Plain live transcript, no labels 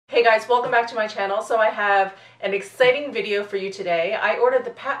Hey guys, welcome back to my channel. So I have an exciting video for you today. I ordered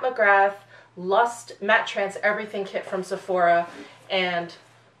the Pat McGrath Lust MatteTrance Everything Kit from Sephora and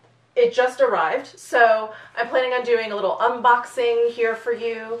it just arrived. So I'm planning on doing a little unboxing here for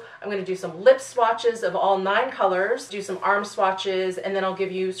you. I'm going to do some lip swatches of all 9 colors, do some arm swatches, and then I'll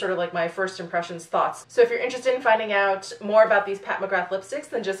give you sort of like my first impressions thoughts. So if you're interested in finding out more about these Pat McGrath lipsticks,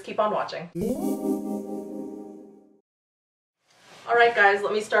 then just keep on watching. Alright guys,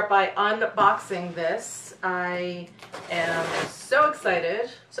 let me start by unboxing this. I am so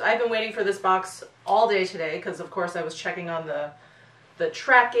excited. So I've been waiting for this box all day today because of course I was checking on the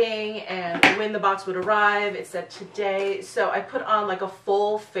tracking and when the box would arrive. It said today. So I put on like a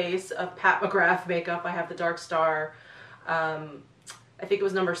full face of Pat McGrath makeup. I have the Dark Star, I think it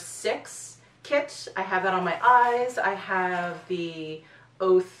was number 6 kit. I have that on my eyes. I have the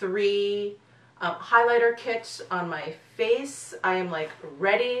 03 highlighter kit on my face. I am like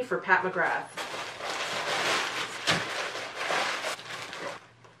ready for Pat McGrath.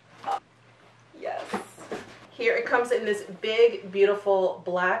 Yes. Here it comes in this big, beautiful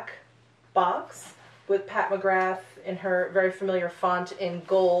black box with Pat McGrath in her very familiar font in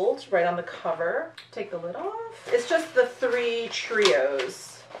gold right on the cover. Take the lid off. It's just the 3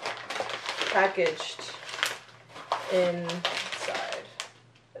 trios packaged inside.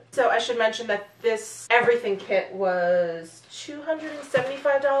 So I should mention that this everything kit was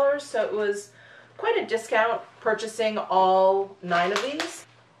 $275, so it was quite a discount purchasing all 9 of these.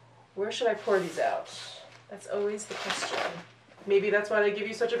 Where should I pour these out? That's always the question. Maybe that's why they give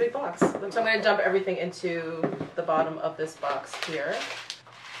you such a big box. So I'm going to dump everything into the bottom of this box here.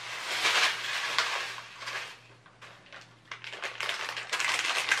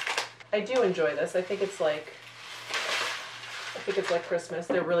 I do enjoy this. I think it's like Christmas.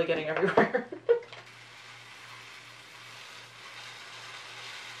 They're really getting everywhere.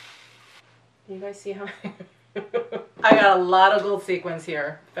 You guys see how I got a lot of gold sequins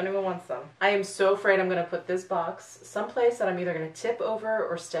here, if anyone wants them. I am so afraid I'm going to put this box someplace that I'm either going to tip over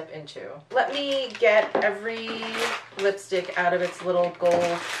or step into. Let me get every lipstick out of its little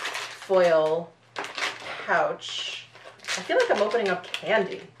gold foil pouch. I feel like I'm opening up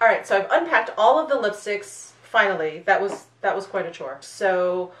candy. Alright, so I've unpacked all of the lipsticks. Finally, that was quite a chore.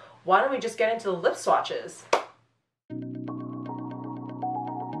 So why don't we just get into the lip swatches?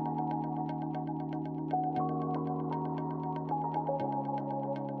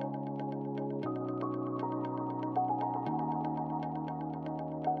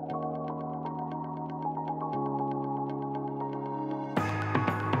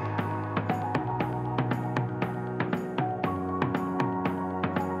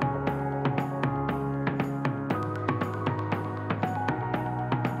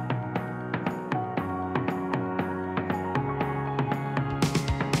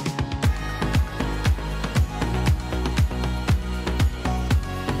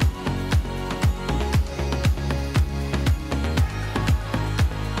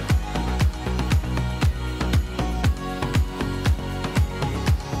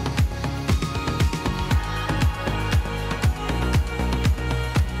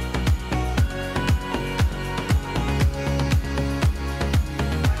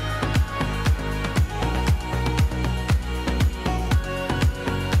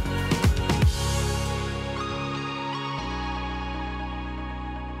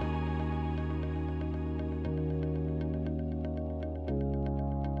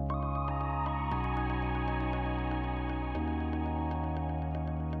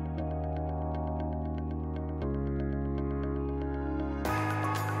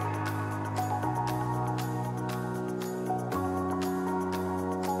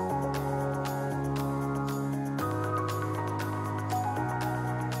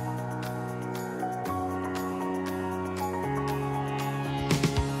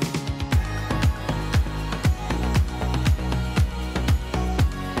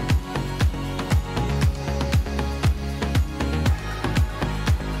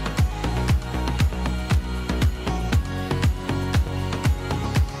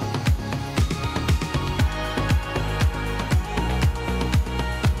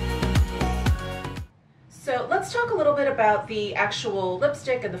 Let's talk a little bit about the actual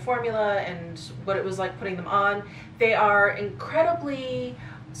lipstick and the formula and what it was like putting them on. They are incredibly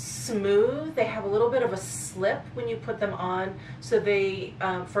smooth. They have a little bit of a slip when you put them on. So they,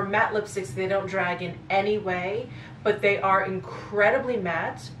 for matte lipsticks, they don't drag in any way, but they are incredibly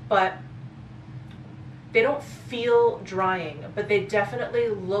matte, but they don't feel drying, but they definitely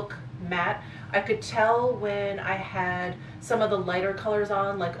look matte. I could tell when I had some of the lighter colors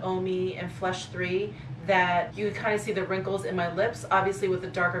on, like Omi and Flesh 3, that you kind of see the wrinkles in my lips. Obviously with the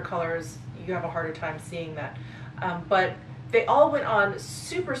darker colors, you have a harder time seeing that. But they all went on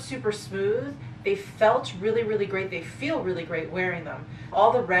super, super smooth. They felt really, really great. They feel really great wearing them.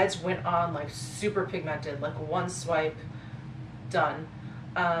 All the reds went on like super pigmented, like one swipe, done.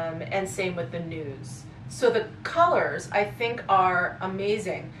 And same with the nudes. So the colors I think are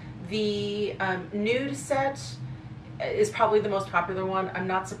amazing. The nude set is probably the most popular one. I'm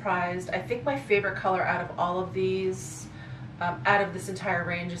not surprised. I think my favorite color out of all of these, out of this entire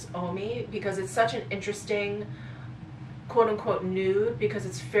range, is Omi, because it's such an interesting quote-unquote nude, because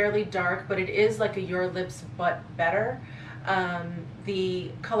it's fairly dark, but it is like a Your Lips but better.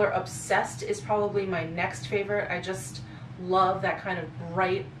 The color Obsessed is probably my next favorite. I just love that kind of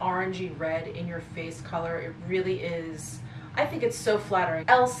bright orangey red in your face color. It really is, I think it's so flattering.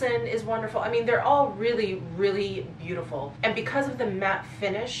 Elson is wonderful. I mean, they're all really, really beautiful. And because of the matte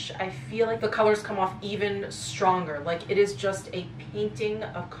finish, I feel like the colors come off even stronger. Like it is just a painting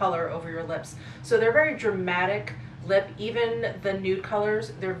of color over your lips. So they're very dramatic lip. Even the nude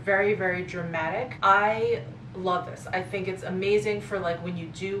colors, they're very, very dramatic. I love this. I think it's amazing for like when you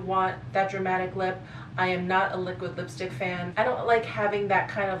do want that dramatic lip. I am not a liquid lipstick fan. I don't like having that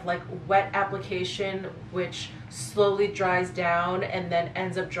kind of like wet application which slowly dries down and then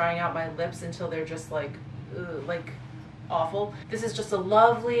ends up drying out my lips until they're just like awful. This is just a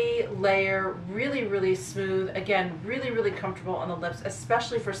lovely layer, really, really smooth. Again, really, really comfortable on the lips,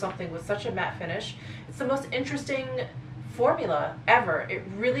 especially for something with such a matte finish. It's the most interesting formula ever. It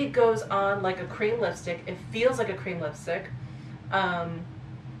really goes on like a cream lipstick. It feels like a cream lipstick.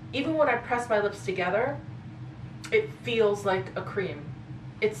 Even when I press my lips together, it feels like a cream.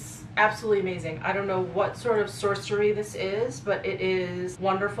 It's absolutely amazing. I don't know what sort of sorcery this is, but it is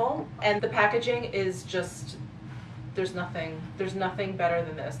wonderful. And the packaging is just, there's nothing better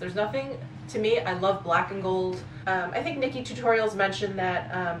than this. There's nothing, to me, I love black and gold. I think Nikki Tutorials mentioned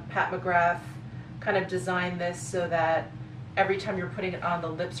that Pat McGrath kind of designed this so that every time you're putting it on, the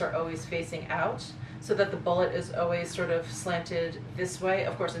lips are always facing out, so that the bullet is always sort of slanted this way,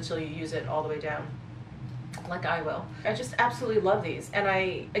 of course, until you use it all the way down, like I will. I just absolutely love these. And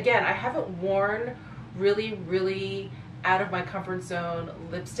I haven't worn really, really out of my comfort zone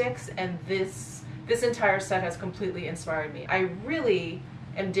lipsticks, and this entire set has completely inspired me. I really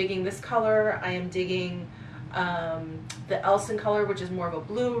am digging this color. I am digging the Elson color, which is more of a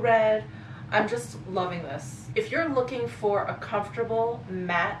blue red. I'm just loving this. If you're looking for a comfortable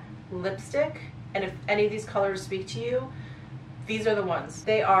matte lipstick, and if any of these colors speak to you, these are the ones.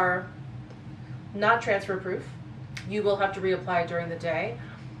 They are not transfer proof. You will have to reapply during the day.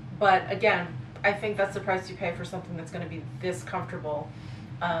 But again, I think that's the price you pay for something that's going to be this comfortable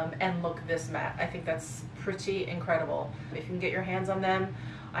and look this matte. I think that's pretty incredible. If you can get your hands on them,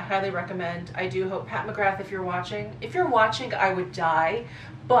 I highly recommend. I do hope, Pat McGrath, if you're watching, I would die.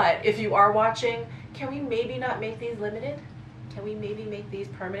 But if you are watching, can we maybe not make these limited? Can we maybe make these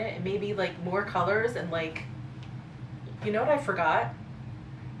permanent and maybe like more colors and like, you know what I forgot?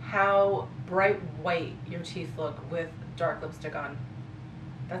 How bright white your teeth look with dark lipstick on.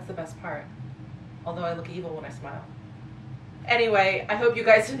 That's the best part. Although I look evil when I smile. Anyway, I hope you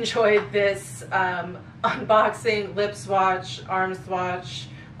guys enjoyed this unboxing, lip swatch, arm swatch,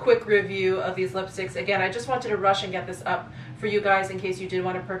 quick review of these lipsticks. Again, I just wanted to rush and get this up for you guys in case you did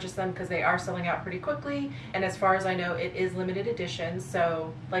want to purchase them, because they are selling out pretty quickly, and as far as I know, it is limited edition,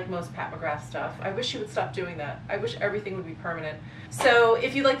 so like most Pat McGrath stuff. I wish she would stop doing that. I wish everything would be permanent. So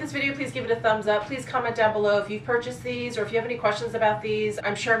if you like this video, please give it a thumbs up. Please comment down below if you've purchased these, or if you have any questions about these.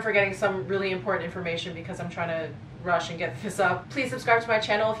 I'm sure I'm forgetting some really important information because I'm trying to rush and get this up. Please subscribe to my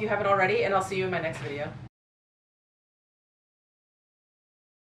channel if you haven't already, and I'll see you in my next video.